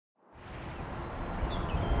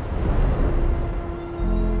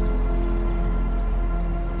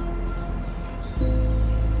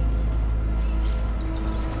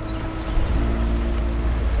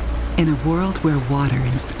In a world where water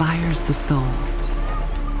inspires the soul,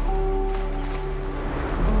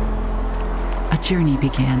 a journey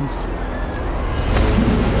begins.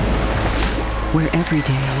 Where every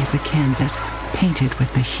day is a canvas painted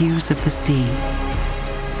with the hues of the sea.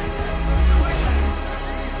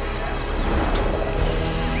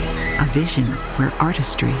 A vision where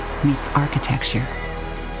artistry meets architecture.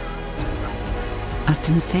 A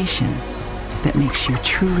sensation that makes you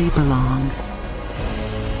truly belong.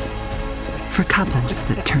 For couples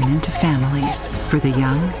that turn into families, for the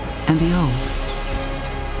young and the old.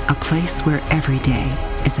 A place where every day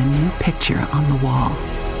is a new picture on the wall.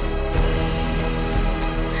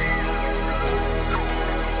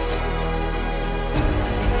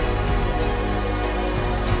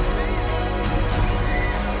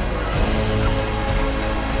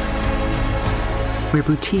 Where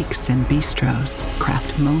boutiques and bistros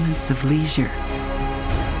craft moments of leisure.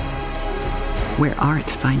 Where art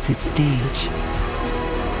finds its stage,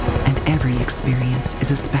 and every experience is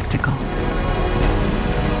a spectacle.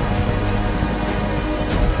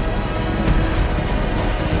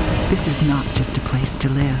 This is not just a place to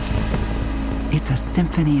live. It's a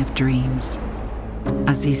symphony of dreams.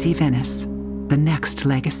 Assisi Venice, the next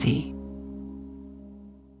legacy.